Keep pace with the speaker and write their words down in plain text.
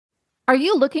Are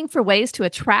you looking for ways to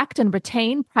attract and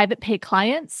retain private pay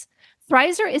clients?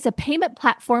 Thrizer is a payment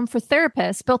platform for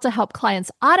therapists built to help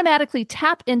clients automatically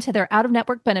tap into their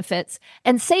out-of-network benefits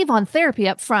and save on therapy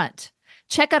up front.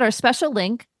 Check out our special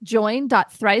link,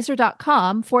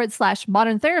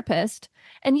 join.thrizer.com/modern therapist,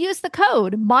 and use the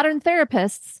code Modern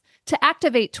Therapists to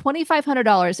activate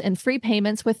 $2,500 in free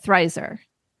payments with Thrizer.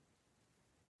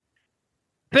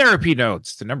 Therapy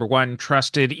Notes, the #1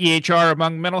 trusted EHR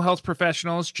among mental health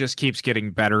professionals, just keeps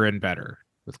getting better and better.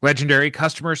 With legendary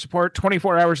customer support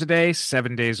 24 hours a day,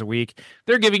 7 days a week,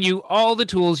 they're giving you all the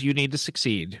tools you need to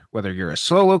succeed, whether you're a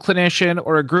solo clinician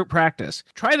or a group practice.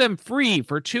 Try them free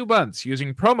for 2 months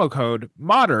using promo code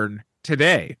MODERN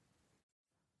today.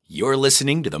 You're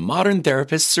listening to the Modern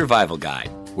Therapist Survival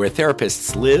Guide, where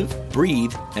therapists live,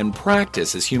 breathe, and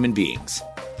practice as human beings.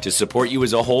 To support you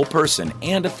as a whole person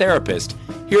and a therapist,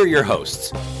 here are your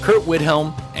hosts, Kurt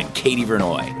Widhelm and Katie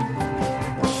Vernoy.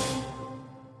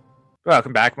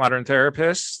 Welcome back, Modern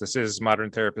Therapists. This is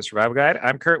Modern Therapist Survival Guide.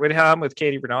 I'm Kurt Widhelm with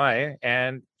Katie Vernoy,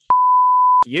 and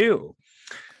you.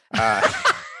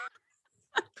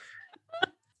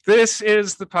 This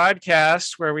is the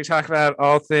podcast where we talk about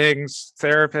all things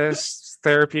therapists,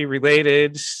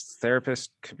 therapy-related, therapist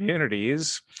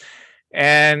communities.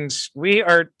 And we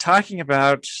are talking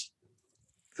about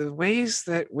the ways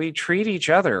that we treat each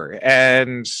other.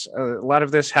 And a lot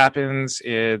of this happens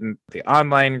in the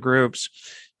online groups.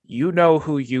 You know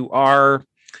who you are.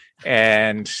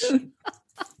 And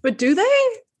but do they?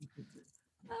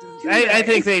 I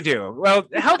think they do. Well,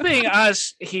 helping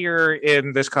us here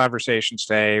in this conversation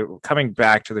today, coming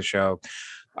back to the show,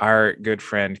 our good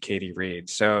friend Katie Reed.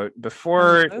 So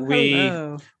before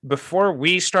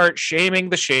we start shaming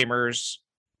the shamers,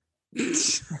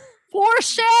 for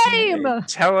shame,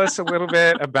 tell us a little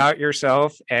bit about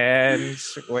yourself and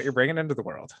what you're bringing into the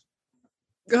world.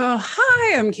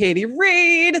 Hi, I'm Katie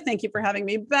Reed. Thank you for having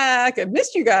me back. I've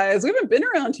missed you guys. We haven't been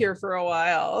around here for a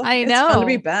while. I know. It's fun to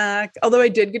be back. Although I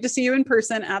did get to see you in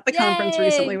person at the conference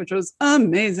recently, which was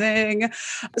amazing.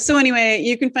 So anyway,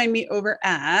 you can find me over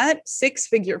at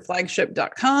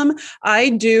sixfigureflagship.com. I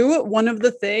do one of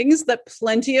the things that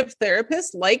plenty of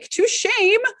therapists like to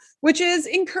shame, which is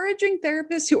encouraging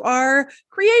therapists who are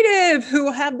creative,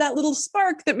 who have that little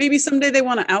spark that maybe someday they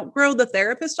want to outgrow the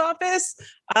therapist office.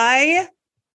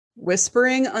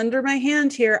 Whispering under my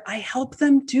hand here, I help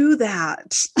them do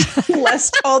that,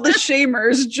 lest all the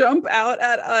shamers jump out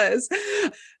at us.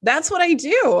 That's what I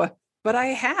do. But I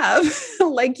have,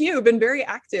 like you, been very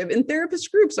active in therapist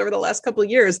groups over the last couple of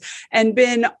years and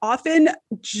been often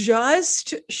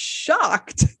just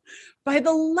shocked by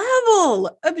the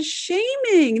level of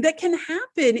shaming that can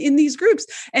happen in these groups.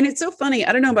 And it's so funny.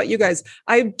 I don't know about you guys.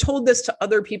 I've told this to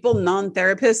other people,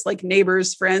 non-therapists, like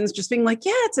neighbors, friends, just being like,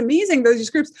 yeah, it's amazing. Those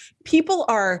groups, people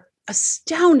are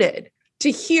astounded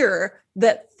to hear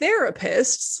that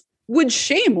therapists would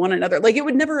shame one another. Like it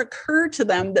would never occur to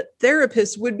them that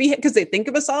therapists would be, because they think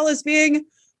of us all as being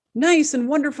nice and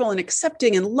wonderful and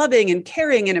accepting and loving and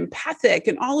caring and empathic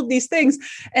and all of these things.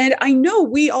 And I know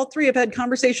we all three have had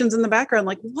conversations in the background,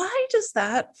 like, why does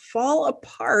that fall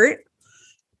apart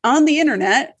on the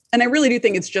internet? And I really do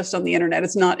think it's just on the internet.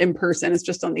 It's not in person. It's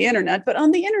just on the internet, but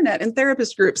on the internet and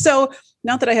therapist groups. So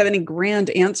not that I have any grand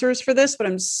answers for this, but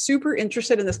I'm super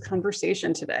interested in this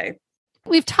conversation today.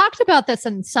 We've talked about this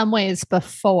in some ways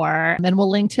before, and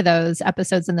we'll link to those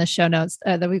episodes in the show notes.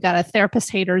 That we've got a therapist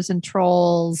haters and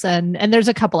trolls, and there's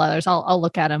a couple others. I'll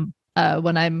look at them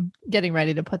when I'm getting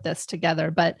ready to put this together.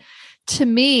 But to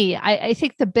me, I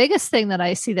think the biggest thing that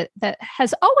I see that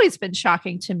has always been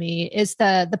shocking to me is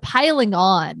the piling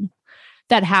on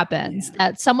that happens. Yeah.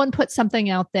 That someone puts something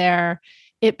out there,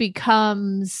 it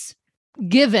becomes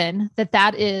given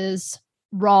that is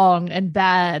wrong and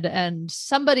bad, and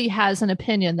somebody has an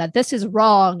opinion that this is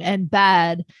wrong and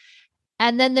bad,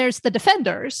 and then there's the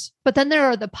defenders, but then there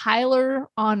are the piler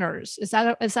honors. Is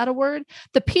that a word?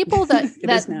 The people that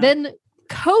then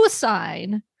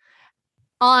co-sign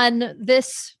on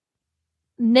this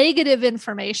negative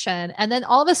information, and then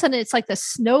all of a sudden it's like the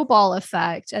snowball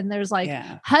effect, and there's like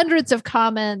hundreds of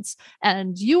comments,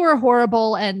 and you are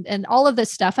horrible, and all of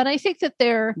this stuff. And I think that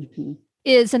there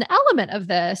is an element of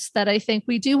this that I think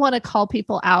we do want to call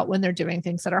people out when they're doing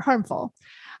things that are harmful.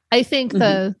 I think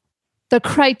the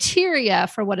criteria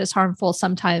for what is harmful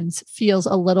sometimes feels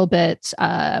a little bit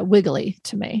wiggly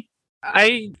to me.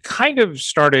 I kind of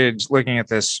started looking at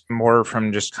this more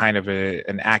from just kind of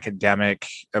an academic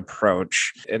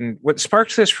approach. And what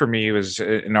sparked this for me was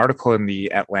an article in The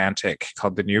Atlantic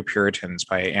called The New Puritans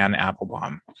by Anne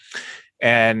Applebaum.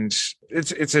 And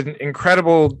it's an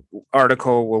incredible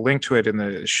article. We'll link to it in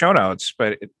the show notes,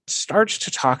 but it starts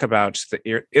to talk about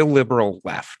the illiberal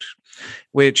left,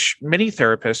 which many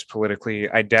therapists politically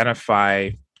identify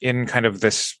in kind of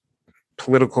this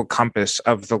political compass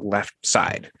of the left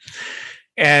side.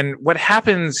 And what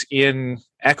happens in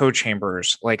echo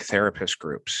chambers like therapist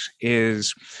groups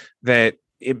is that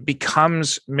it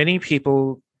becomes many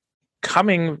people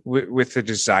coming with the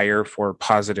desire for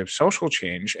positive social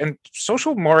change, and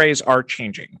social mores are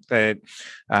changing. That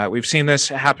we've seen this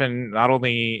happen not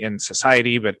only in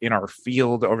society, but in our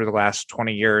field over the last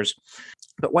 20 years.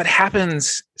 But what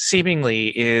happens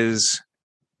seemingly is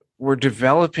we're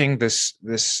developing this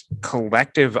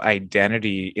collective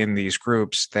identity in these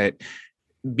groups that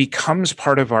becomes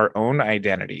part of our own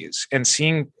identities, and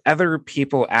seeing other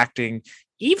people acting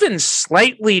even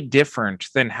slightly different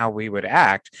than how we would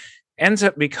act ends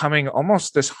up becoming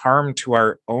almost this harm to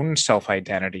our own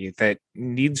self-identity that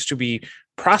needs to be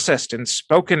processed and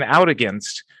spoken out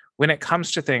against when it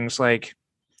comes to things like,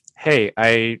 hey,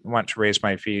 I want to raise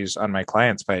my fees on my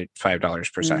clients by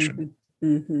 $5 per session.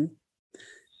 Mm-hmm.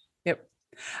 Yep.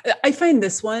 I find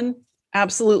this one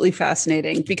absolutely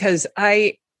fascinating because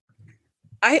I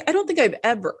don't think I've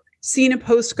ever seen a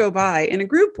post go by in a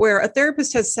group where a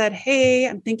therapist has said, hey,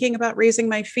 I'm thinking about raising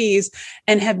my fees,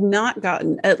 and have not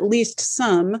gotten at least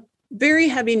some very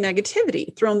heavy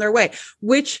negativity thrown their way,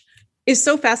 which is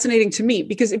so fascinating to me,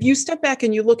 because if you step back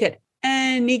and you look at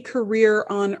any career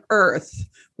on earth,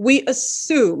 we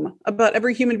assume about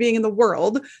every human being in the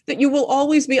world that you will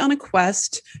always be on a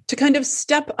quest to kind of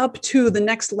step up to the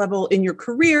next level in your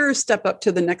career, step up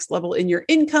to the next level in your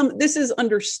income. This is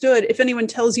understood. If anyone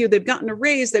tells you they've gotten a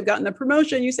raise, they've gotten a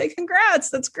promotion, you say,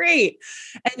 congrats, that's great.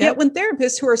 And yet when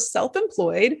therapists who are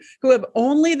self-employed, who have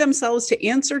only themselves to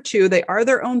answer to, they are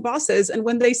their own bosses. And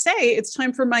when they say it's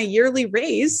time for my yearly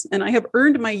raise, and I have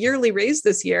earned my yearly raise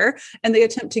this year, and they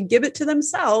attempt to give it to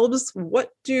themselves,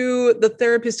 what do the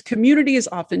therapists communities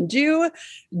often do?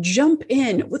 Jump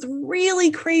in with really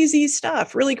crazy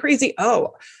stuff, really crazy.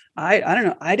 Oh, I don't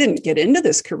know. I didn't get into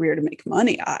this career to make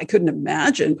money. I couldn't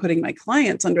imagine putting my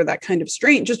clients under that kind of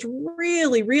strain. Just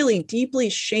really, really deeply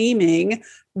shaming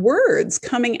words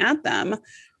coming at them.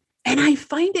 And I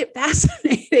find it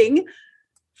fascinating.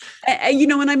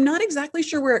 And I'm not exactly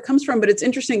sure where it comes from, but it's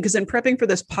interesting because in prepping for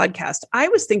this podcast, I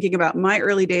was thinking about my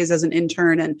early days as an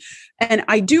intern. And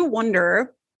I do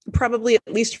wonder, probably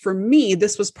at least for me,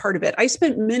 this was part of it. I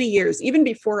spent many years, even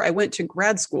before I went to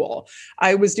grad school,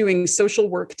 I was doing social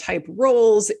work type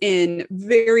roles in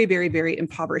very, very, very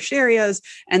impoverished areas.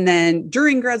 And then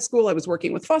during grad school, I was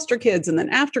working with foster kids. And then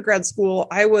after grad school,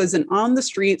 I was an on the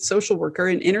street social worker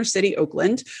in inner city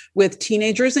Oakland with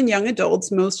teenagers and young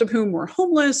adults, most of whom were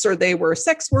homeless, or they were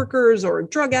sex workers or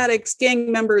drug addicts,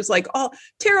 gang members, like all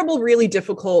terrible, really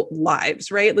difficult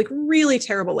lives, right? Like really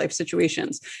terrible life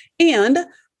situations. And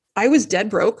I was dead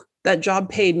broke. That job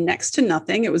paid next to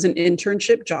nothing. It was an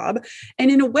internship job. And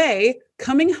in a way,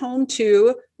 coming home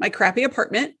to my crappy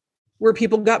apartment where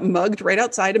people got mugged right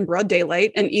outside in broad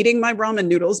daylight and eating my ramen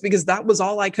noodles because that was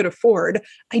all I could afford,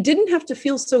 I didn't have to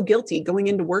feel so guilty going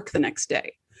into work the next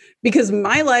day, because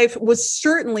my life was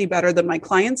certainly better than my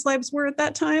clients' lives were at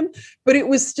that time, but it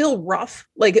was still rough.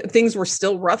 Like things were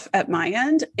still rough at my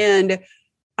end. And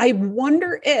I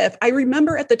wonder if, I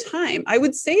remember at the time, I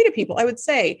would say to people,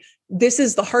 this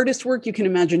is the hardest work you can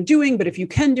imagine doing, but if you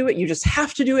can do it, you just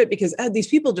have to do it, because these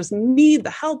people just need the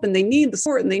help and they need the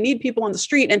support and they need people on the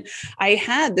street. And I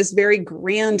had this very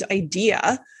grand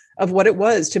idea of what it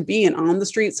was to be an on the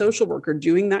street social worker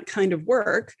doing that kind of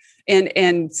work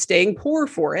and staying poor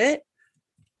for it.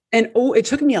 And it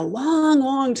took me a long,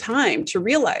 long time to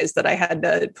realize that I had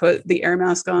to put the air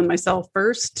mask on myself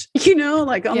first,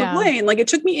 like on the plane. Like it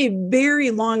took me a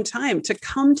very long time to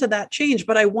come to that change.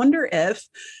 But I wonder if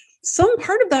some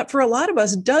part of that for a lot of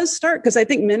us does start, because I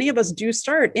think many of us do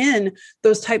start in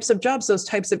those types of jobs, those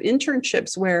types of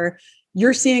internships where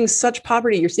you're seeing such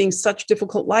poverty, you're seeing such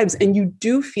difficult lives, and you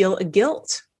do feel a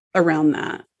guilt around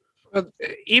that. Well,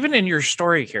 even in your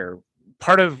story here,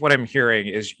 part of what I'm hearing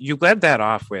is you led that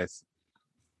off with,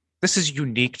 this is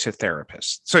unique to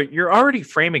therapists. So you're already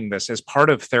framing this as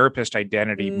part of therapist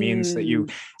identity means that you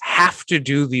have to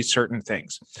do these certain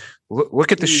things.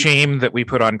 Look at the shame that we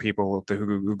put on people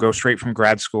who go straight from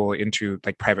grad school into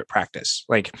like private practice.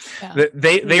 Like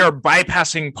they are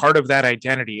bypassing part of that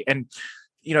identity. And,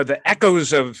 the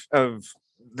echoes of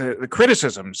the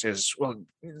criticisms is, well,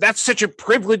 that's such a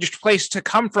privileged place to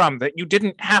come from that you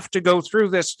didn't have to go through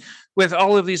this with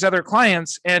all of these other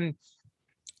clients. And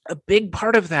a big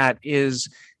part of that is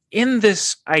in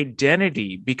this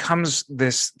identity becomes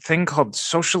this thing called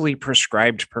socially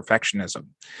prescribed perfectionism,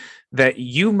 that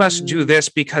you must do this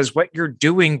because what you're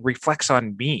doing reflects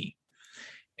on me.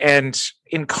 And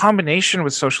in combination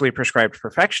with socially prescribed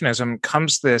perfectionism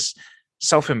comes this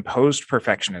self-imposed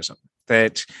perfectionism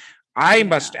that I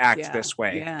must act this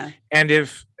way. Yeah. And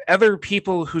if other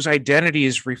people whose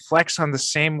identities reflects on the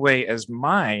same way as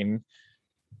mine,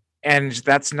 and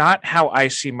that's not how I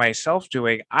see myself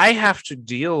doing, I have to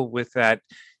deal with that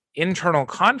internal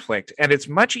conflict. And it's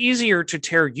much easier to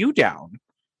tear you down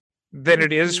than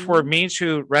it is for me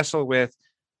to wrestle with,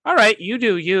 all right, you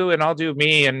do you and I'll do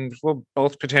me, and we'll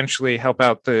both potentially help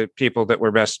out the people that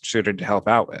we're best suited to help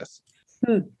out with.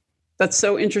 That's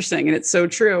so interesting. And it's so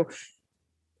true.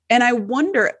 And I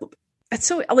wonder, it's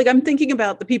so like, I'm thinking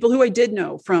about the people who I did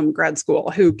know from grad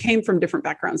school who came from different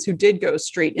backgrounds, who did go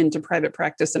straight into private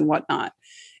practice and whatnot.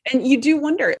 And you do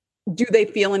wonder, do they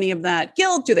feel any of that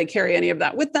guilt? Do they carry any of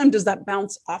that with them? Does that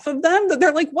bounce off of them? That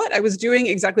they're like, what? I was doing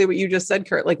exactly what you just said,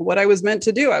 Kurt, like what I was meant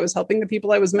to do. I was helping the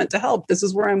people I was meant to help. This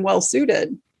is where I'm well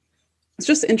suited. It's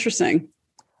just interesting.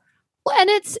 Well,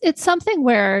 and it's something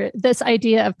where this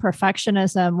idea of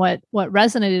perfectionism, what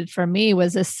resonated for me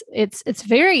was this, it's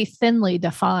very thinly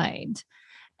defined.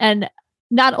 And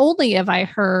not only have I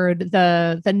heard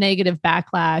the negative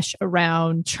backlash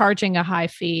around charging a high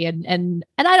fee, and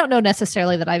I don't know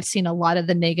necessarily that I've seen a lot of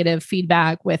the negative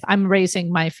feedback with I'm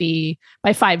raising my fee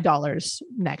by $5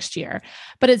 next year,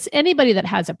 but it's anybody that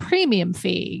has a premium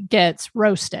fee gets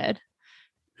roasted.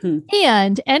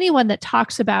 And anyone that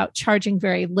talks about charging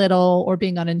very little or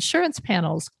being on insurance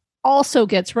panels also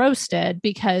gets roasted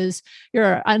because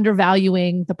you're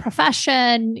undervaluing the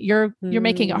profession. You're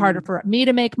making it harder for me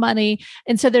to make money.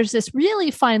 And so there's this really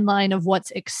fine line of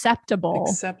what's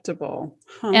acceptable.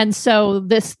 And so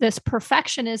this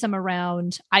perfectionism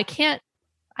around, I can't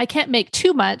make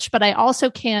too much, but I also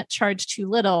can't charge too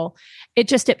little.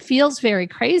 It feels very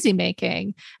crazy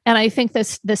making. And I think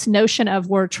this notion of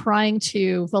we're trying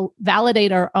to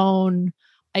validate our own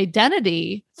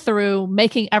identity through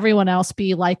making everyone else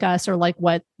be like us or like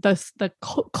what the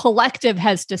collective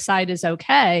has decided is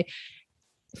okay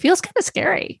feels kind of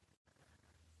scary.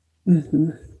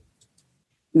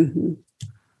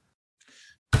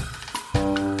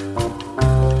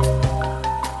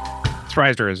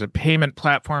 Thrizer is a payment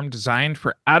platform designed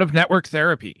for out-of-network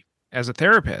therapy. As a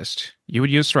therapist, you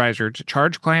would use Thrizer to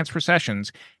charge clients for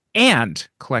sessions and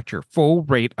collect your full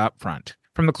rate upfront.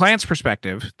 From the client's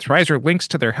perspective, Thrizer links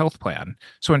to their health plan,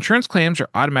 so insurance claims are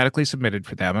automatically submitted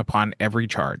for them upon every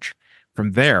charge.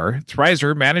 From there,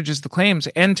 Thrizer manages the claims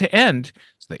end-to-end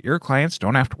so that your clients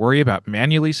don't have to worry about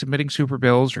manually submitting super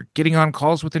bills or getting on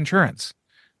calls with insurance.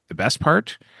 The best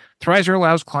part? Thrizer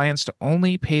allows clients to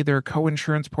only pay their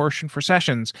co-insurance portion for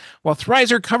sessions, while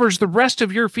Thrizer covers the rest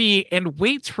of your fee and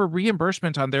waits for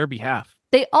reimbursement on their behalf.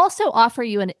 They also offer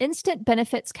you an instant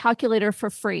benefits calculator for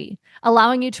free,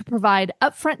 allowing you to provide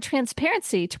upfront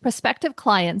transparency to prospective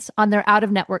clients on their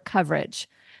out-of-network coverage.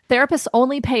 Therapists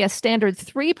only pay a standard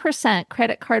 3%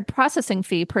 credit card processing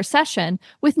fee per session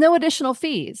with no additional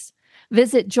fees.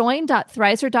 Visit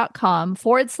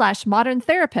join.thrizer.com/modern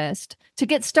therapist to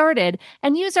get started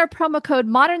and use our promo code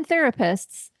Modern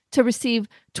Therapists to receive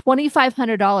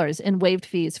 $2,500 in waived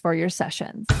fees for your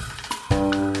sessions.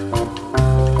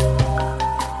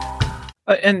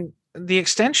 And the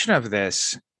extension of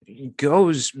this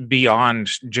goes beyond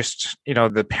just,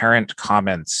 the parent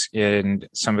comments in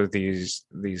some of these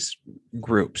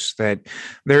groups, that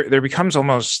there becomes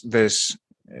almost this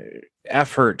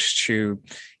effort to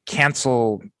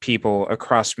cancel people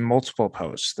across multiple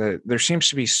posts. That there seems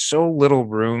to be so little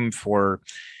room for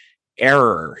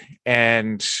error,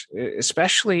 and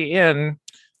especially in,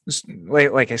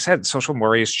 like I said, social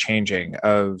mores changing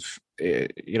of, a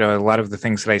lot of the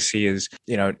things that I see is,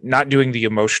 not doing the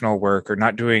emotional work or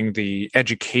not doing the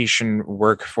education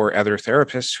work for other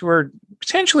therapists who are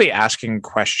potentially asking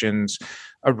questions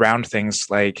around things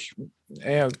like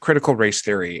critical race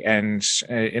theory and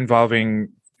involving,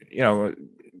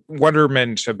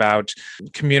 wonderment about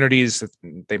communities that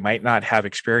they might not have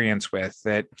experience with.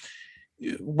 That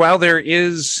while there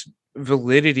is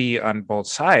validity on both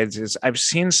sides, is I've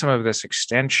seen some of this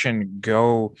extension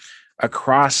go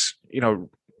across,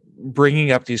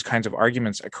 bringing up these kinds of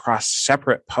arguments across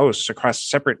separate posts, across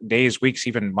separate days, weeks,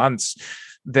 even months,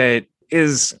 that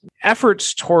is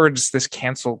efforts towards this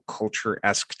cancel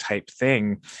culture-esque type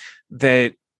thing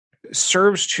that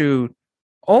serves to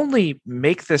only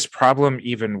make this problem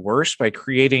even worse by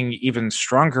creating even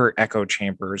stronger echo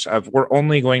chambers of we're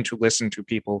only going to listen to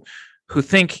people who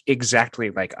think exactly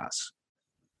like us.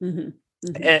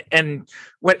 And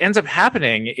what ends up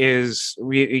happening is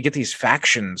we get these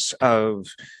factions of,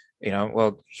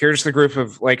 well, here's the group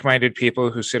of like-minded people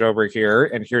who sit over here,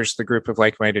 and here's the group of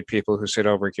like-minded people who sit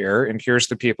over here, and here's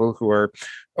the people who are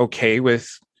okay with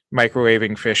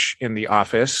microwaving fish in the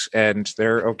office, and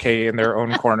they're okay in their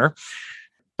own corner.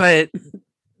 But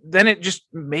then it just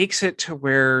makes it to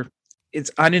where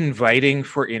it's uninviting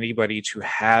for anybody to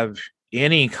have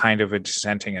any kind of a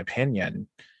dissenting opinion.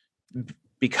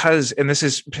 Because, and this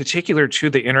is particular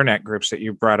to the internet groups that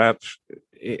you brought up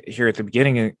here at the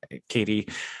beginning, Katie,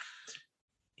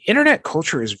 internet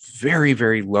culture is very,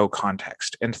 very low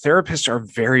context, and therapists are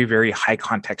very, very high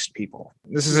context people.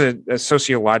 This is a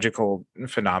sociological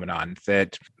phenomenon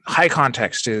that high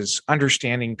context is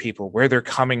understanding people, where they're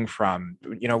coming from.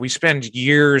 We spend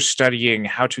years studying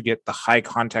how to get the high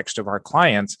context of our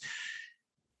clients,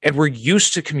 and we're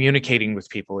used to communicating with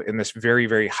people in this very,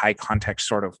 very high context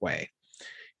sort of way.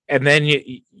 And then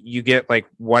you get like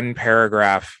one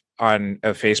paragraph on a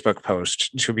Facebook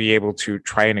post to be able to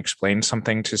try and explain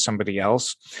something to somebody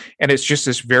else. And it's just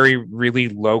this very, really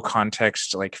low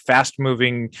context, like fast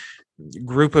moving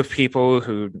group of people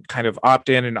who kind of opt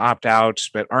in and opt out,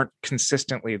 but aren't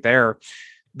consistently there,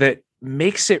 that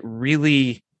makes it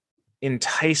really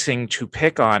enticing to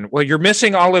pick on. Well, you're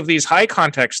missing all of these high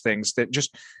context things that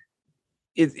just,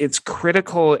 it's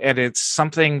critical. And it's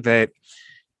something that,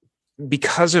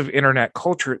 because of internet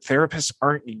culture, therapists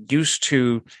aren't used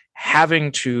to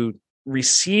having to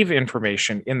receive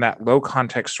information in that low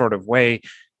context sort of way,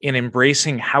 in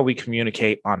embracing how we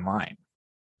communicate online.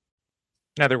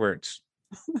 In other words,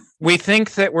 we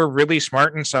think that we're really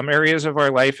smart in some areas of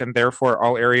our life, and therefore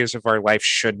all areas of our life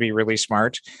should be really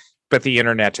smart, but the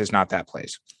internet is not that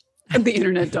place. The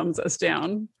internet dumbs us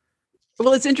down.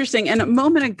 Well, it's interesting. And a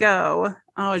moment ago,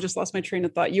 I just lost my train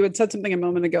of thought. You had said something a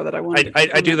moment ago that I wanted.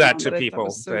 I do that to people.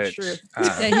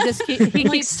 He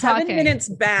keeps 7 talking. minutes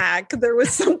back, there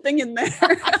was something in there.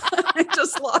 I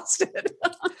just lost it.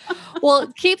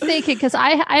 Well, keep thinking, because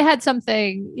I had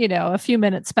something, a few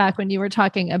minutes back when you were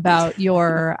talking about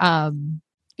your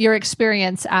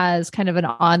experience as kind of an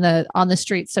on the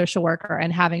street social worker,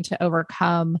 and having to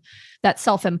overcome that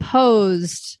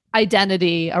self-imposed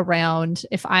identity around,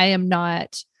 if I am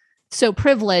not so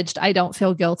privileged, I don't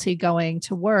feel guilty going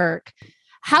to work.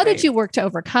 How did you work to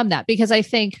overcome that? Because I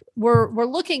think we're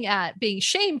looking at being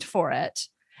shamed for it,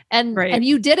 and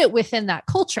you did it within that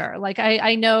culture. Like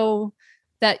I know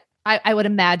that I would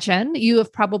imagine you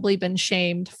have probably been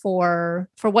shamed for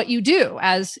what you do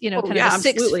as, kind of a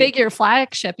absolutely. 6-figure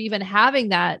flagship. Even having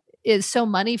that is so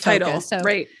money focused. So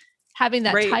having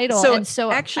that title. So and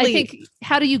so actually, I think,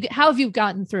 how have you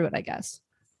gotten through it, I guess?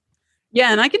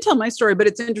 Yeah. And I can tell my story, but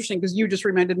it's interesting because you just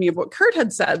reminded me of what Kurt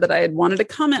had said that I had wanted to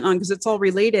comment on, because it's all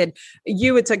related.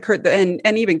 You had said, Kurt, and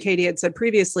even Katie had said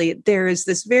previously, there is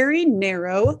this very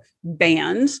narrow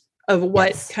band of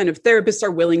what kind of therapists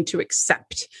are willing to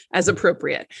accept as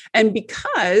appropriate. And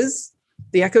because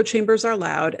the echo chambers are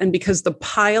loud, and because the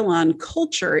pile-on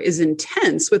culture is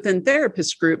intense within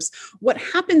therapist groups, what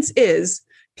happens is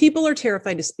people are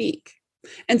terrified to speak.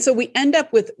 And so we end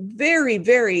up with very,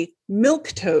 very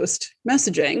milquetoast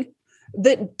messaging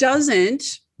that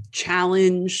doesn't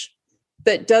challenge,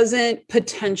 that doesn't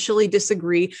potentially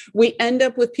disagree. We end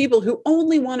up with people who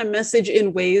only want to message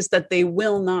in ways that they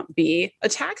will not be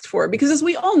attacked for. Because as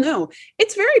we all know,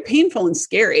 it's very painful and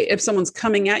scary if someone's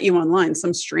coming at you online,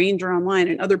 some stranger online,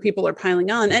 and other people are piling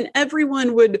on. And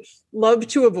everyone would love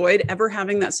to avoid ever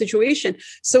having that situation.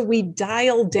 So we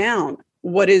dial down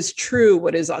what is true,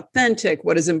 what is authentic,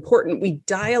 what is important. We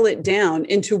dial it down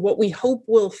into what we hope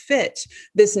will fit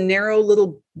this narrow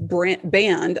little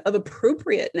band of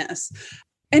appropriateness.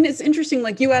 And it's interesting,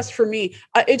 like you asked for me,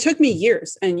 it took me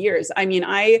years and years. I mean,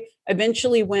 we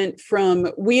eventually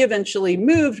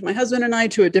moved, my husband and I,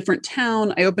 to a different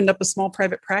town. I opened up a small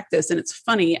private practice. And it's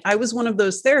funny, I was one of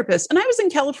those therapists, and I was in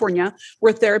California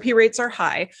where therapy rates are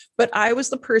high, but I was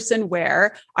the person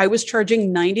where I was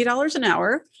charging $90 an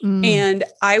hour. And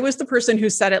I was the person who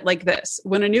said it like this.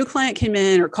 When a new client came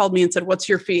in or called me and said, "What's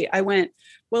your fee?" I went,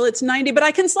 "Well, it's 90, but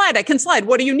I can slide.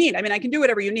 What do you need? I mean, I can do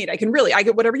whatever you need. I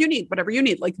get whatever you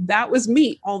need. Like that was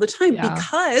me all the time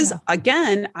because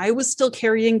again, I was still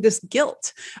carrying this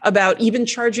guilt about even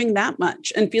charging that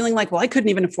much and feeling like, well, I couldn't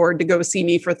even afford to go see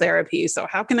me for therapy. So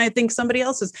how can I think somebody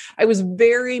else is? I was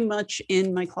very much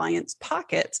in my clients'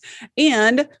 pockets.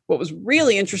 And what was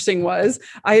really interesting was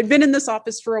I had been in this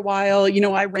office for a while.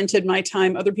 I rented my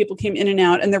time. Other people came in and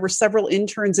out, and there were several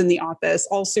interns in the office,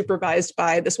 all supervised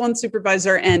by this one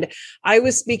supervisor. And I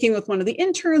was speaking with one of the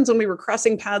interns when we were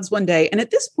crossing paths one day. And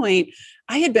at this point,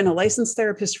 I had been a licensed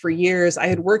therapist for years. I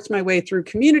had worked my way through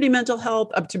community mental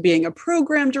health up to being a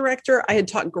program director. I had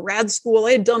taught grad school.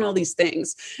 I had done all these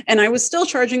things. And I was still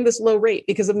charging this low rate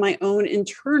because of my own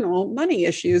internal money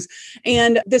issues.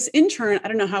 And this intern, I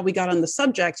don't know how we got on the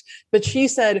subject, but she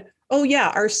said, oh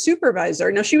yeah, our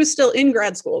supervisor. Now she was still in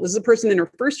grad school. This is a person in her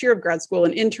first year of grad school,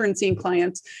 an intern seeing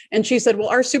clients. And she said, well,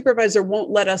 our supervisor won't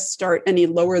let us start any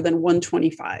lower than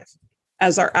 125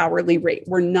 as our hourly rate.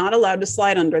 We're not allowed to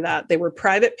slide under that. They were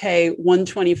private pay,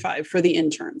 125 for the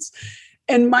interns.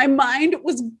 And my mind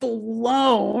was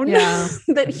blown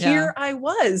that here I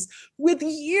was with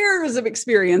years of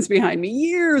experience behind me,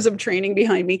 years of training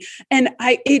behind me. And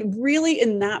it really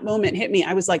in that moment hit me.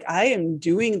 I was like, I am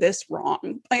doing this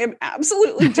wrong. I am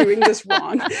absolutely doing this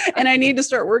wrong. And I need to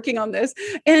start working on this.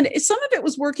 And some of it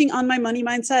was working on my money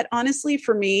mindset. Honestly,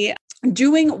 for me,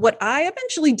 doing what I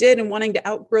eventually did and wanting to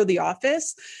outgrow the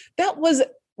office, that was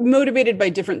motivated by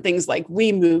different things. Like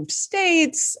we moved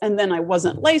states and then I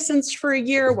wasn't licensed for a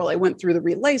year while I went through the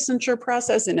relicensure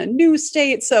process in a new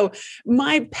state. So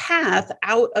my path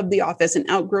out of the office and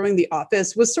outgrowing the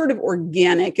office was sort of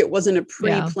organic. It wasn't a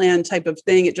pre-planned type of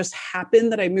thing. It just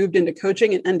happened that I moved into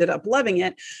coaching and ended up loving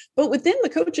it. But within the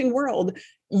coaching world,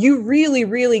 you really,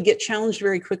 really get challenged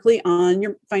very quickly on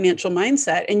your financial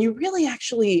mindset. And you really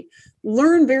actually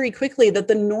learn very quickly that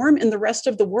the norm in the rest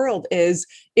of the world is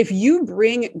if you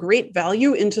bring great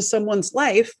value into someone's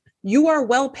life, you are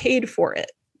well paid for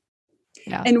it.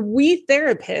 Yeah. And we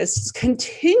therapists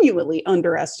continually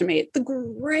underestimate the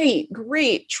great,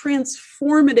 great,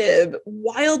 transformative,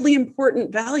 wildly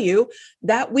important value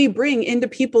that we bring into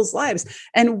people's lives.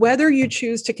 And whether you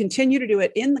choose to continue to do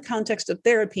it in the context of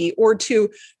therapy or to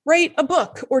write a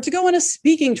book or to go on a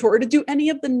speaking tour or to do any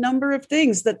of the number of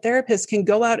things that therapists can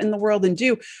go out in the world and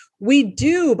do, we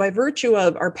do by virtue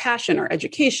of our passion, our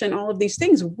education, all of these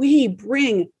things, we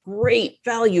bring great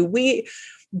value. We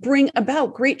bring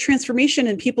about great transformation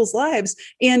in people's lives.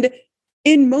 And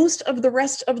in most of the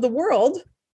rest of the world,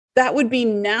 that would be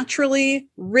naturally,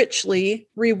 richly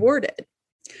rewarded.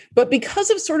 But because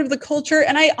of sort of the culture,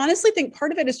 and I honestly think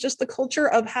part of it is just the culture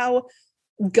of how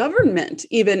government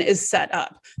even is set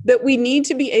up, that we need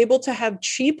to be able to have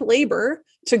cheap labor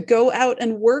to go out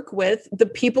and work with the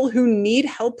people who need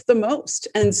help the most.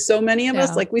 And so many of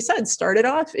us, like we said, started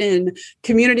off in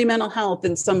community mental health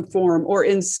in some form or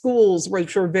in schools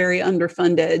which were very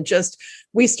underfunded. Just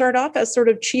we start off as sort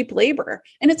of cheap labor.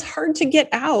 And it's hard to get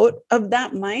out of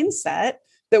that mindset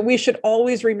that we should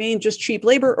always remain just cheap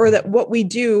labor or that what we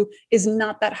do is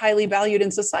not that highly valued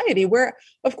in society, where,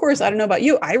 of course, I don't know about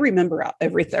you, I remember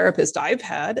every therapist I've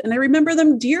had and I remember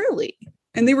them dearly.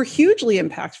 And they were hugely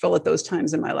impactful at those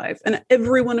times in my life. And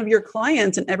every one of your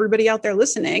clients and everybody out there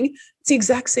listening, it's the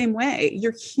exact same way.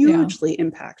 You're hugely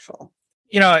impactful.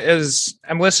 You know, as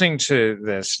I'm listening to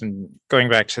this and going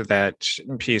back to that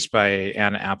piece by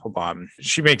Anne Applebaum,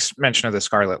 she makes mention of the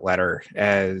Scarlet Letter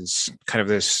as kind of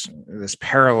this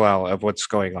parallel of what's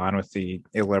going on with the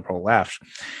illiberal left.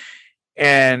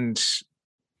 And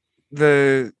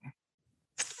the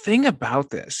thing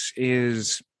about this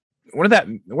is one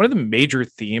of the major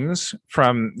themes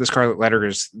from the Scarlet Letter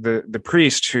is the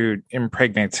priest who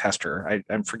impregnates Hester.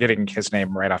 I'm forgetting his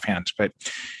name right offhand, but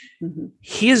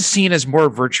he is seen as more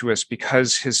virtuous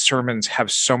because his sermons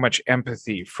have so much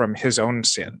empathy from his own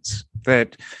sins.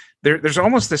 That there's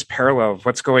almost this parallel of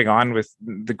what's going on with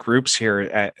the groups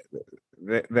here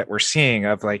that we're seeing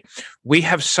of like, we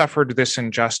have suffered this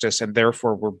injustice and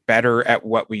therefore we're better at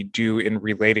what we do in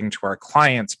relating to our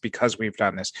clients because we've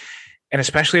done this. And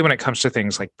especially when it comes to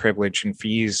things like privilege and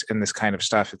fees and this kind of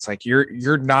stuff, it's like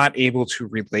you're not able to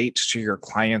relate to your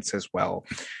clients as well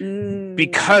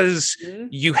because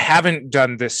you haven't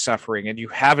done this suffering and you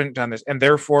haven't done this. And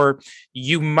therefore,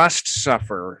 you must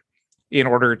suffer in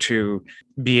order to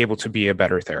be able to be a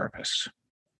better therapist.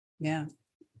 Yeah.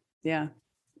 Yeah.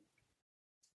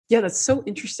 Yeah, that's so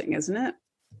interesting, isn't it?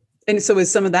 And so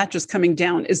is some of that just coming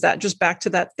down? Is that just back to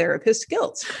that therapist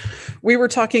guilt? We were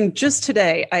talking just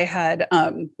today. I had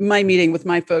my meeting with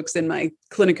my folks in my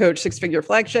Clinic Coach 6-figure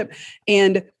flagship.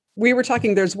 And we were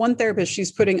talking, there's one therapist,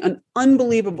 she's putting an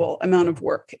unbelievable amount of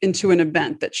work into an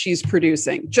event that she's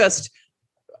producing. Just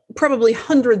probably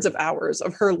hundreds of hours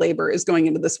of her labor is going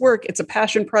into this work. It's a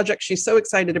passion project. She's so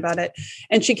excited about it.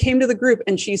 And she came to the group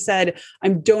and she said,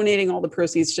 I'm donating all the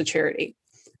proceeds to charity.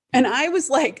 And I was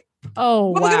like, oh,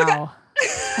 wow.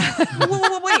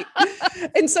 Wait.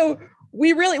 And so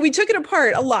we took it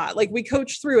apart a lot. Like we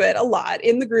coached through it a lot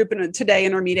in the group and today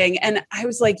in our meeting. And I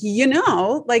was like,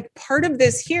 like part of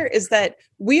this here is that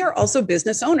we are also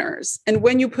business owners. And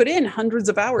when you put in hundreds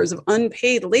of hours of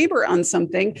unpaid labor on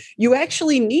something, you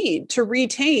actually need to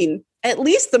retain at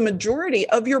least the majority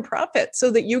of your profits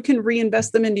so that you can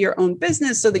reinvest them into your own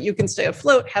business, so that you can stay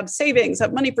afloat, have savings,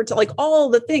 have money for like all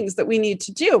the things that we need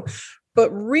to do. But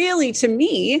really, to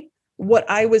me, what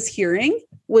I was hearing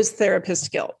was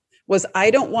therapist guilt. Was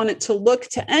I don't want it to look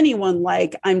to anyone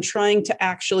like I'm trying to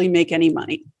actually make any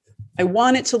money. I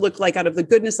want it to look like out of the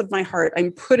goodness of my heart,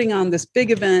 I'm putting on this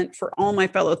big event for all my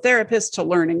fellow therapists to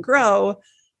learn and grow.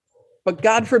 But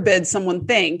God forbid someone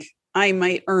think I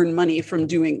might earn money from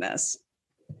doing this.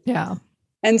 Yeah.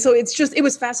 And so it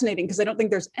was fascinating because I don't think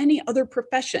there's any other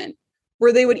profession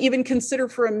where they would even consider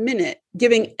for a minute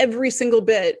giving every single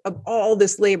bit of all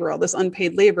this labor, all this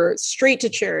unpaid labor straight to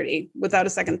charity without a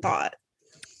second thought.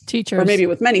 Teachers. Or maybe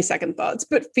with many second thoughts,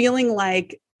 but feeling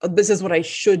like this is what I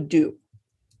should do.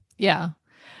 Yeah.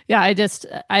 Yeah.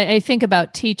 I think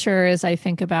about teachers. I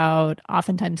think about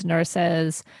oftentimes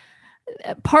nurses.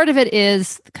 Part of it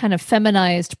is kind of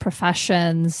feminized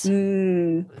professions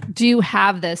do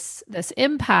have this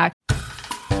impact.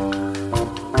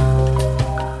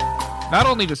 Not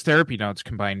only does Therapy Notes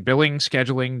combine billing,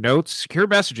 scheduling, notes, secure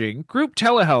messaging, group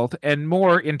telehealth, and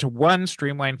more into one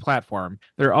streamlined platform,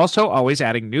 they're also always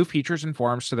adding new features and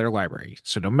forms to their library.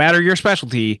 So no matter your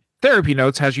specialty, Therapy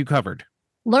Notes has you covered.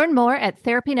 Learn more at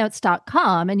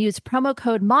therapynotes.com and use promo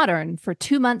code MODERN for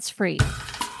 2 months free.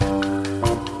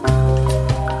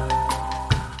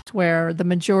 Where the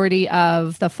majority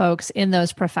of the folks in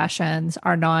those professions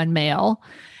are non-male.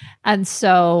 And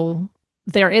so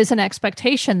there is an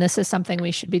expectation this is something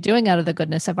we should be doing out of the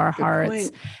goodness of our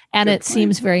hearts. And it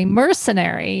seems very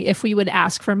mercenary if we would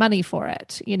ask for money for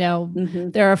it.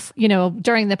 There are,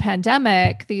 during the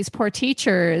pandemic, these poor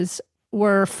teachers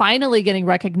were finally getting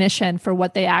recognition for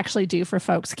what they actually do for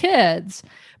folks' kids.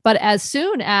 But as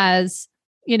soon as,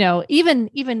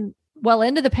 even well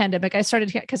into the pandemic, I started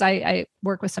hearing, because I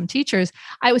work with some teachers,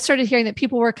 I started hearing that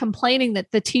people were complaining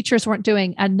that the teachers weren't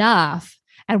doing enough.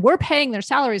 And we're paying their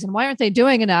salaries, and why aren't they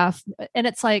doing enough? And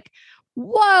it's like,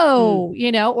 whoa,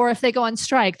 or if they go on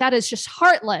strike, that is just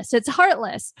heartless. It's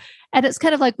heartless. And it's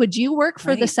kind of like, would you work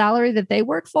for the salary that they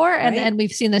work for? And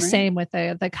we've seen the same with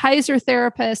the Kaiser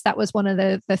therapist. That was one of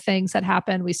the things that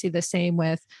happened. We see the same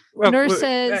with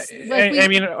nurses.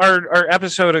 Our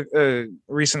episode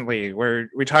recently where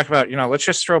we talked about, let's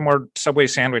just throw more Subway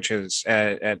sandwiches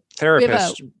at therapists. We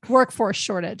have a workforce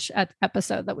shortage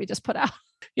episode that we just put out.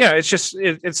 Yeah, it's just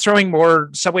it's throwing more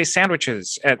Subway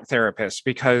sandwiches at therapists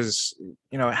because,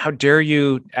 how dare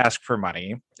you ask for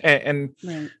money? And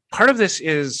part of this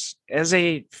is, as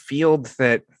a field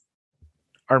that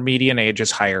our median age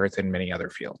is higher than many other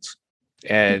fields.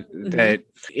 And that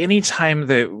anytime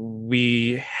that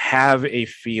we have a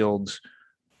field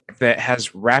that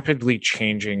has rapidly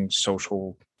changing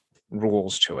social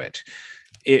rules to it,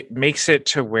 it makes it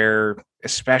to where,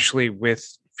 especially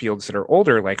with fields that are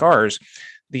older like ours,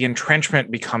 the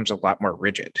entrenchment becomes a lot more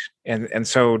rigid. And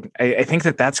so I think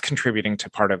that that's contributing to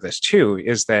part of this too,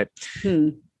 is that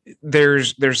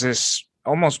there's this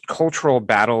almost cultural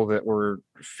battle that we're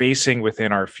facing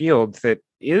within our field that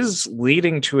is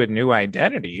leading to a new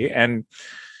identity. And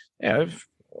if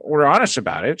we're honest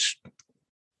about it,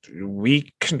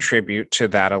 we contribute to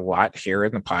that a lot here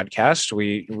in the podcast.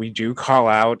 We do call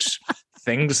out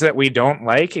things that we don't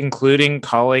like, including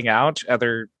calling out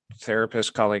other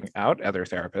therapists, calling out other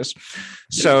therapists.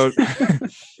 So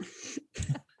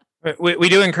we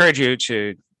do encourage you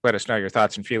to let us know your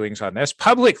thoughts and feelings on this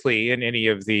publicly in any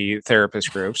of the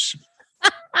therapist groups.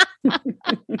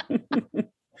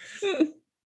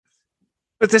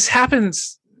 But this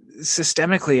happens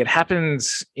systemically. It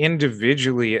happens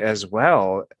individually as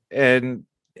well. And,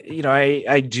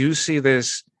 I do see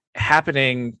this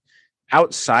happening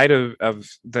outside of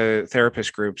the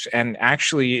therapist groups. And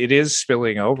actually it is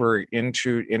spilling over in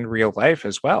real life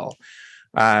as well.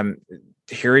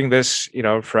 Hearing this,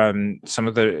 from some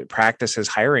of the practices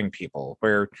hiring people,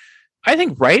 where I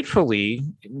think rightfully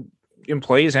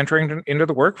employees entering into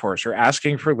the workforce are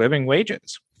asking for living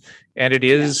wages. And it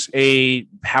is a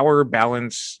power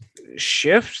balance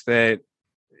shift that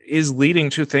is leading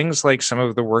to things like some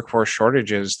of the workforce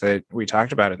shortages that we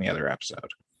talked about in the other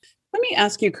episode. Let me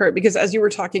ask you, Kurt, because as you were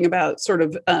talking about sort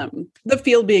of the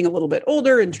field being a little bit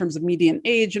older in terms of median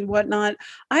age and whatnot,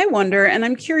 I wonder, and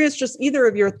I'm curious, just either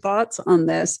of your thoughts on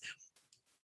this.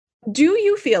 Do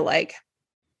you feel like,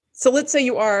 so let's say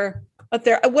you are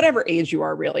whatever age you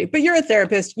are really, but you're a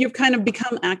therapist, you've kind of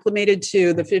become acclimated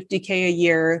to the 50K a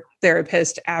year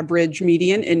therapist average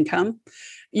median income.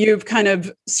 You've kind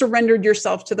of surrendered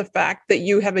yourself to the fact that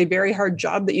you have a very hard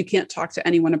job that you can't talk to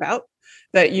anyone about,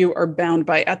 that you are bound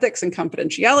by ethics and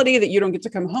confidentiality, that you don't get to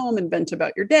come home and vent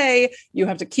about your day. You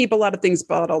have to keep a lot of things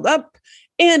bottled up.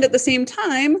 And at the same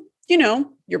time,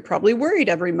 you're probably worried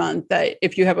every month that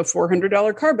if you have a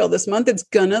 $400 car bill this month, it's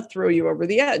going to throw you over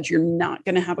the edge. You're not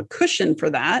going to have a cushion for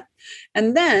that.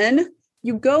 And then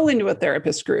you go into a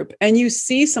therapist group and you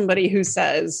see somebody who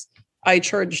says, I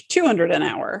charge $200 an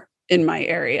hour in my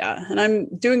area and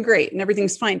I'm doing great and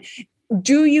everything's fine.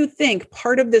 Do you think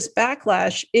part of this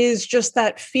backlash is just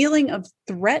that feeling of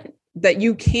threat that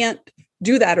you can't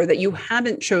do that, or that you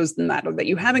haven't chosen that, or that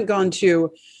you haven't gone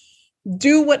to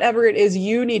do whatever it is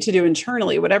you need to do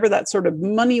internally, whatever that sort of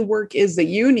money work is that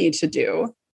you need to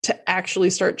do to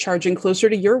actually start charging closer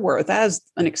to your worth as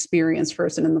an experienced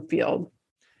person in the field?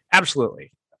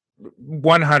 Absolutely.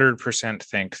 100%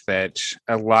 think that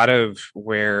a lot of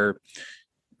where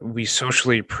we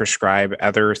socially prescribe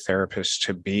other therapists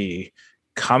to be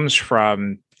comes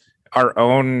from our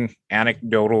own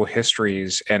anecdotal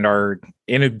histories and our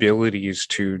inabilities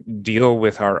to deal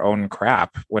with our own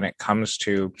crap when it comes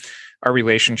to our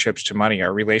relationships to money,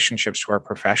 our relationships to our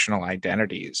professional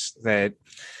identities.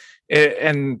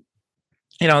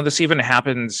 This even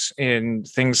happens in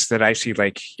things that I see,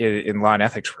 like in law and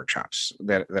ethics workshops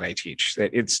that I teach,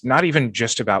 that it's not even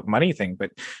just about money thing,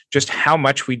 but just how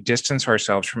much we distance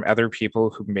ourselves from other people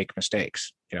who make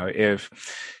mistakes. If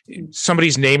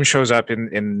somebody's name shows up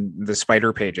in the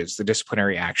spider pages, the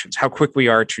disciplinary actions, how quick we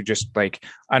are to just like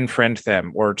unfriend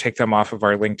them or take them off of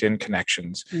our LinkedIn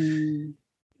connections,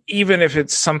 even if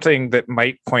it's something that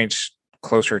might point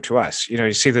closer to us.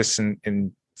 You see this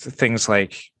in things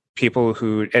like people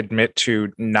who admit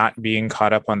to not being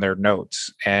caught up on their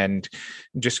notes, and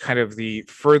just kind of the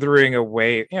furthering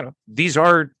away. These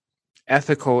are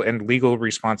ethical and legal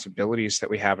responsibilities that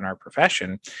we have in our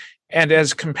profession. And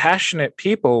as compassionate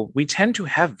people, we tend to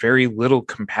have very little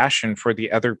compassion for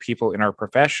the other people in our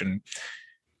profession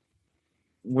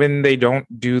when they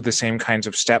don't do the same kinds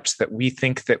of steps that we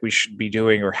think that we should be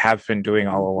doing or have been doing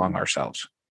all along ourselves.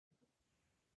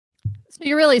 So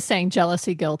you're really saying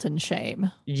jealousy, guilt, and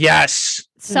shame. Yes.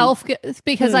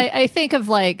 Because I think of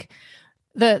like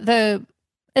the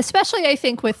especially I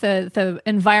think with the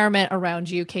environment around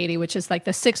you, Katie, which is like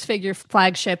the 6-figure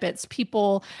flagship. It's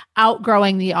people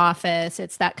outgrowing the office.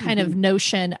 It's that kind of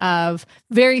notion of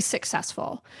very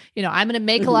successful. I'm going to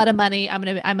make a lot of money. I'm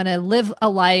going to live a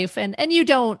life. And you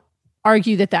don't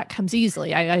argue that comes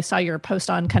easily. I saw your post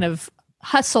on kind of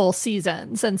hustle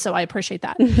seasons. And so I appreciate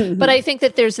that. But I think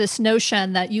that there's this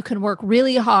notion that you can work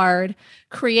really hard,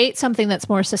 create something that's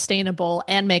more sustainable,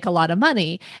 and make a lot of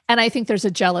money. And I think there's a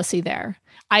jealousy there,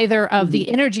 either of the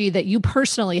energy that you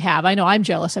personally have. I know I'm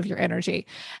jealous of your energy.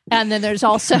 And then there's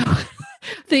also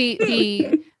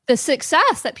the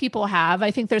success that people have.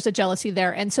 I think there's a jealousy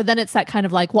there. And so then it's that kind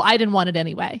of like, well, I didn't want it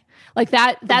anyway. Like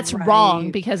that's wrong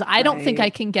because I don't think I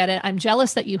can get it. I'm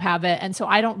jealous that you have it. And so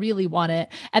I don't really want it.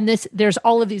 And there's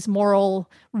all of these moral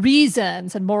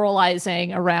reasons and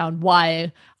moralizing around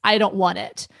why I don't want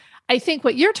it. I think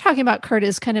what you're talking about, Kurt,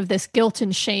 is kind of this guilt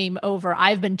and shame over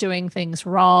I've been doing things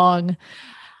wrong.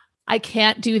 I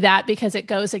can't do that because it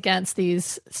goes against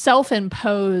these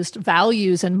self-imposed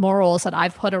values and morals that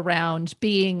I've put around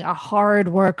being a hard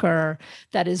worker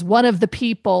that is one of the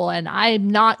people. And I'm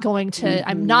not going to,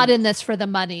 I'm not in this for the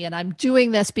money, and I'm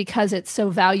doing this because it's so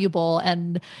valuable.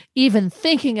 And even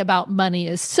thinking about money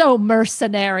is so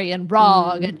mercenary and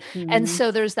wrong. And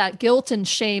so there's that guilt and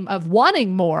shame of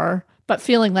wanting more, but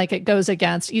feeling like it goes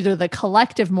against either the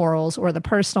collective morals or the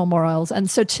personal morals. And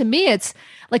so to me, it's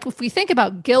like, if we think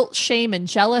about guilt, shame, and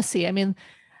jealousy, I mean,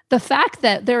 the fact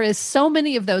that there is so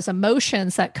many of those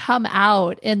emotions that come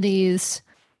out in these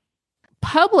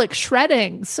public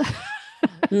shreddings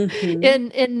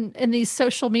in these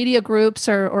social media groups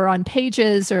or on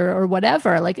pages or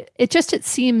whatever, like it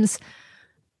seems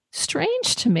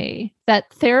strange to me that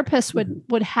therapists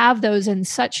would have those in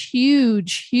such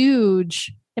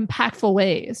huge impactful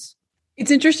ways. It's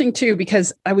interesting too,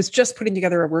 because I was just putting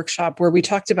together a workshop where we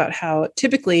talked about how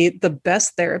typically the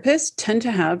best therapists tend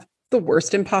to have the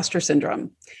worst imposter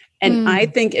syndrome. And I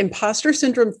think imposter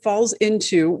syndrome falls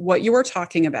into what you are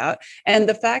talking about. And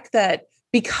the fact that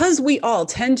because we all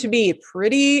tend to be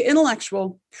pretty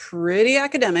intellectual, pretty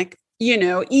academic,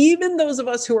 even those of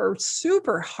us who are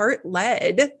super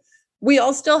heart-led, we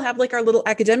all still have like our little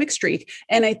academic streak.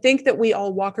 And I think that we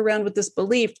all walk around with this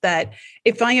belief that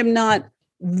if I am not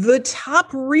the top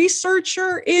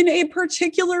researcher in a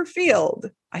particular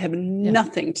field, I have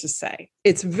nothing to say.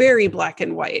 It's very black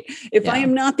and white. If I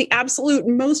am not the absolute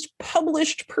most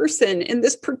published person in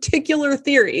this particular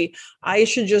theory, I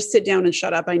should just sit down and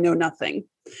shut up. I know nothing.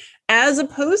 As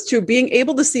opposed to being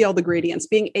able to see all the gradients,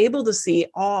 being able to see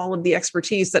all of the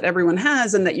expertise that everyone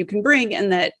has and that you can bring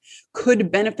and that could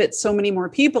benefit so many more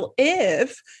people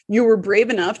if you were brave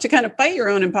enough to kind of fight your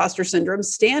own imposter syndrome,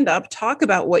 stand up, talk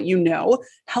about what you know,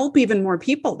 help even more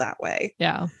people that way.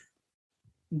 Yeah.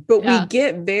 But we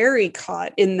get very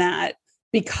caught in that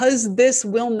because this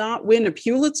will not win a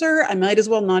Pulitzer, I might as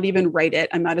well not even write it.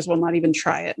 I might as well not even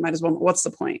try it. Might as well. What's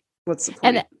the point? What's the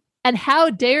point? And how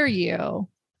dare you,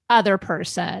 other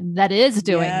person that is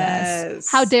doing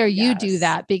this? How dare you do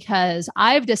that? Because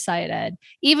I've decided,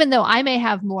 even though I may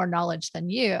have more knowledge than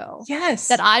you,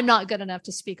 that I'm not good enough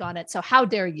to speak on it. So how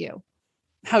dare you?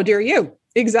 How dare you?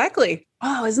 Exactly.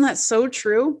 Oh, isn't that so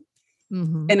true?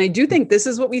 Mm-hmm. And I do think this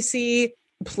is what we see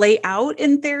play out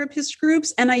in therapist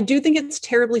groups. And I do think it's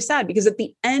terribly sad because at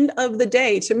the end of the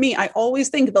day, to me, I always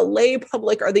think the lay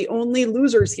public are the only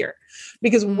losers here.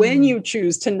 Because when you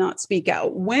choose to not speak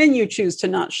out, when you choose to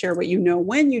not share what you know,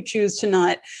 when you choose to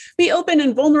not be open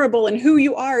and vulnerable in who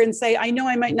you are and say, I know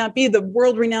I might not be the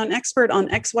world-renowned expert on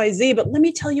XYZ, but let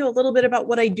me tell you a little bit about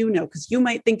what I do know, because you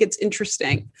might think it's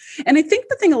interesting. And I think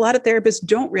the thing a lot of therapists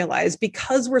don't realize,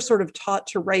 because we're sort of taught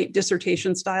to write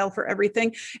dissertation style for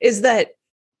everything, is that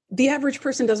the average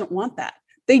person doesn't want that.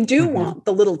 They do want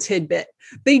the little tidbit.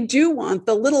 They do want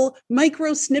the little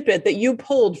micro snippet that you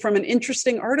pulled from an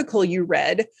interesting article you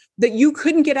read that you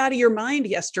couldn't get out of your mind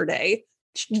yesterday.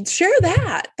 Share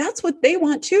that. That's what they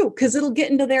want too, because it'll get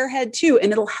into their head too,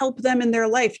 and it'll help them in their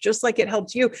life just like it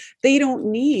helped you. They don't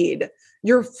need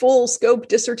your full scope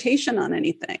dissertation on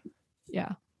anything.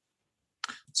 Yeah.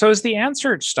 So is the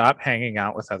answer stop hanging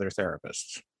out with other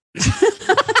therapists?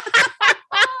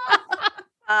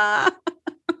 I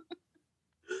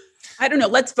don't know.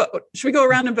 Let's vote. Should we go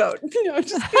around and vote?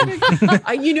 Just kidding.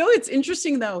 It's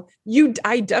interesting though.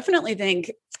 I definitely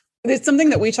think it's something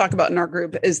that we talk about in our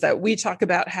group is that we talk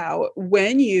about how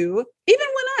when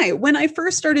I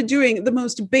first started doing the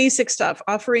most basic stuff,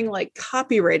 offering like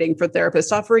copywriting for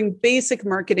therapists, offering basic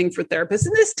marketing for therapists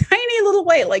in this tiny little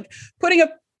way, like putting a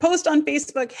post on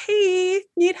Facebook, hey,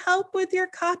 need help with your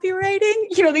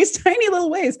copywriting? These tiny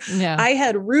little ways. Yeah. I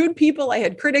had rude people. I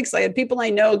had critics. I had people I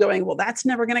know going, well, that's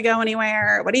never going to go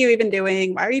anywhere. What are you even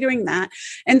doing? Why are you doing that?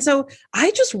 And so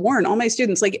I just warn all my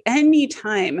students, like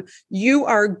anytime you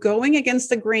are going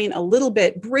against the grain a little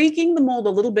bit, breaking the mold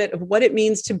a little bit of what it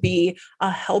means to be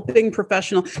a helping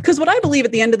professional. Because what I believe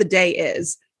at the end of the day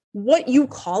is what you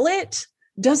call it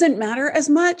doesn't matter as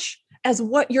much as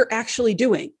what you're actually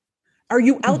doing. Are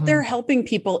you out there helping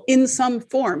people in some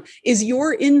form? Is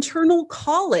your internal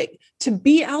calling to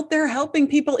be out there helping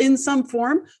people in some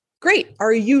form? Great.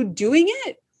 Are you doing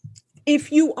it? If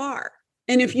you are,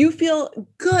 and if you feel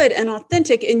good and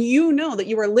authentic and you know that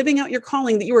you are living out your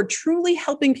calling, that you are truly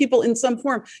helping people in some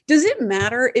form, does it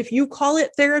matter if you call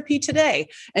it therapy today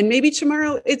and maybe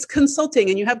tomorrow it's consulting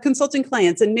and you have consulting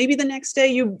clients and maybe the next day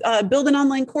you build an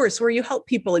online course where you help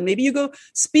people and maybe you go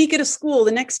speak at a school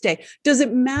the next day? Does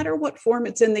it matter what form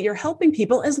it's in that you're helping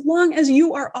people as long as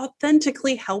you are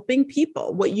authentically helping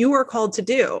people, what you are called to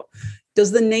do?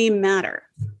 Does the name matter?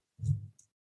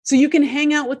 So you can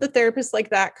hang out with the therapist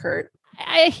like that, Kurt.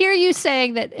 I hear you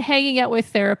saying that hanging out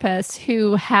with therapists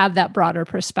who have that broader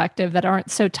perspective that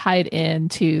aren't so tied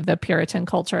into the Puritan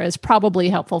culture is probably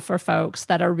helpful for folks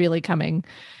that are really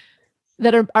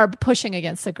are pushing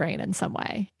against the grain in some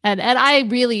way. And I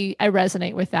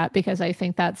resonate with that because I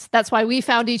think that's why we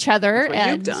found each other. That's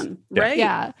what you've done, right?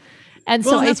 Yeah. And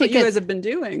so that's what you guys have been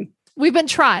doing. We've been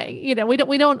trying,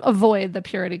 we don't avoid the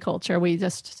purity culture. We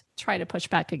just try to push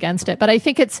back against it. But I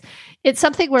think it's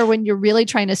something where when you're really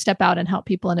trying to step out and help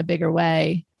people in a bigger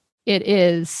way, it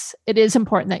is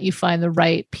important that you find the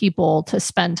right people to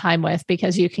spend time with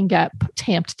because you can get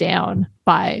tamped down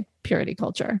by purity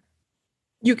culture.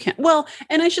 You can. Well,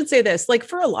 and I should say this, like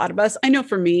for a lot of us, I know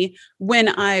for me,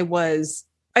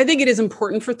 I think it is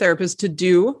important for therapists to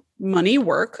do money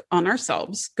work on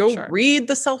ourselves. Go read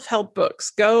the self-help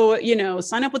books. Go,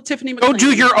 sign up with Tiffany McLean. Go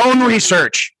do your own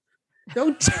research.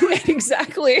 Go do it.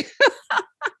 Exactly.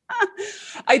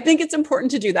 I think it's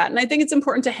important to do that. And I think it's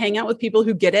important to hang out with people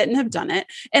who get it and have done it.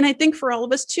 And I think for all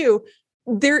of us too,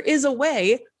 there is a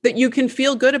way that you can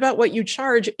feel good about what you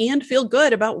charge and feel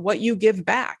good about what you give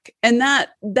back. And that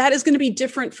is going to be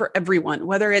different for everyone,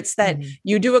 whether it's that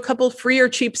you do a couple free or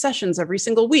cheap sessions every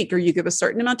single week, or you give a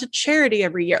certain amount to charity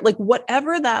every year, like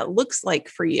whatever that looks like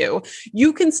for you,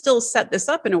 you can still set this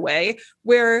up in a way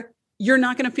where you're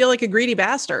not going to feel like a greedy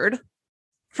bastard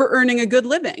for earning a good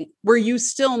living, where you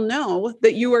still know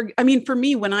that you are. I mean, for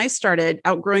me, when I started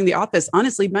outgrowing the office,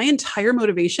 honestly, my entire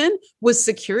motivation was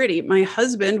security. My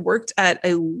husband worked at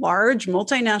a large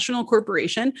multinational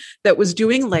corporation that was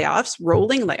doing layoffs,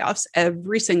 rolling layoffs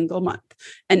every single month.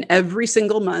 And every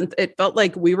single month, it felt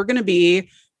like we were going to be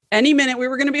any minute we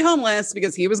were going to be homeless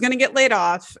because he was going to get laid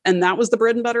off. And that was the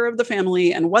bread and butter of the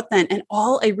family. And what then? And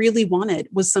all I really wanted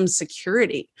was some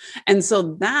security. And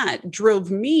so that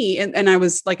drove me. And I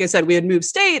was, like I said, we had moved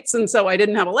states. And so I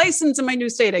didn't have a license in my new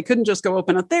state. I couldn't just go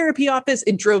open a therapy office.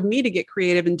 It drove me to get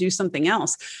creative and do something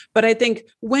else. But I think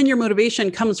when your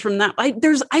motivation comes from that, I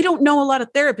don't know a lot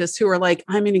of therapists who are like,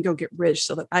 I'm going to go get rich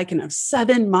so that I can have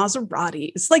 7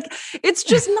 Maseratis. Like, it's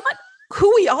just not who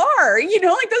we are,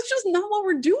 like that's just not what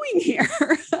we're doing here.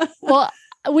 Well,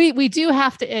 we do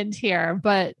have to end here,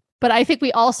 but I think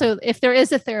we also, if there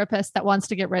is a therapist that wants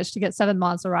to get rich to get 7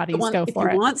 Maseratis, go for it.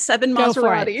 If you want 7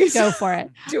 Maseratis, go for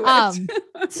it. Do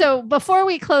it. So before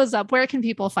we close up, where can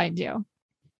people find you?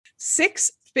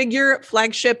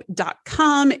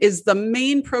 sixfigureflagship.com is the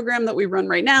main program that we run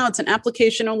right now. It's an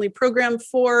application only program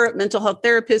for mental health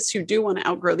therapists who do want to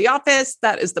outgrow the office.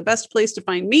 That is the best place to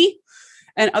find me.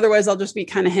 And otherwise, I'll just be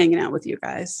kind of hanging out with you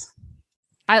guys.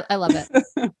 I love it.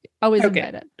 Always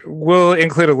invited. We'll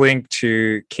include a link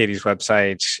to Katie's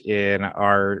website in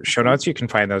our show notes. You can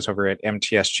find those over at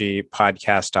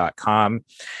mtsgpodcast.com.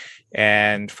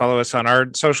 And follow us on our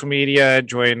social media.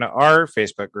 Join our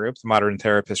Facebook group, the Modern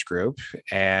Therapist Group,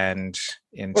 and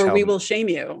or we will shame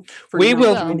you.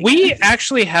 We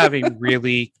actually have a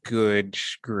really good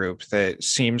group that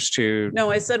seems to.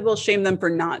 No, I said we'll shame them for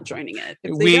not joining it.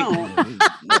 If they don't,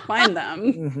 we'll find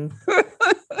them.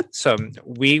 So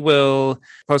we will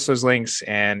post those links.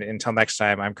 And until next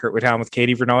time, I'm Kurt Woodhound with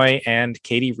Katie Vernoy and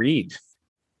Katie Reed.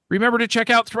 Remember to check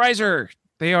out Thrizer.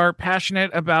 They are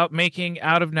passionate about making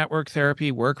out-of-network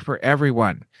therapy work for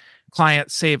everyone.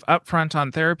 Clients save upfront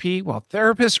on therapy while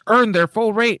therapists earn their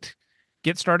full rate.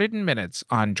 Get started in minutes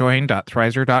on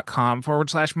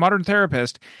join.thrizer.com/modern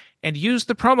therapist and use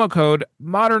the promo code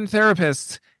Modern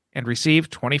Therapists and receive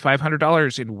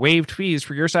 $2,500 in waived fees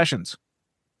for your sessions.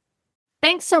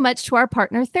 Thanks so much to our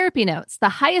partner, Therapy Notes, the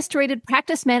highest rated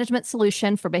practice management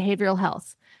solution for behavioral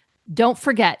health. Don't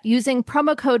forget, using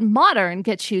promo code MODERN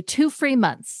gets you 2 free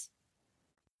months.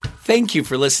 Thank you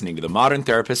for listening to the Modern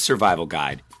Therapist Survival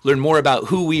Guide. Learn more about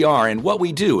who we are and what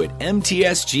we do at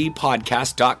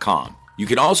mtsgpodcast.com. You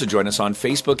can also join us on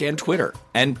Facebook and Twitter.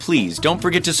 And please don't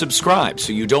forget to subscribe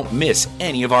so you don't miss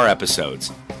any of our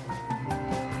episodes.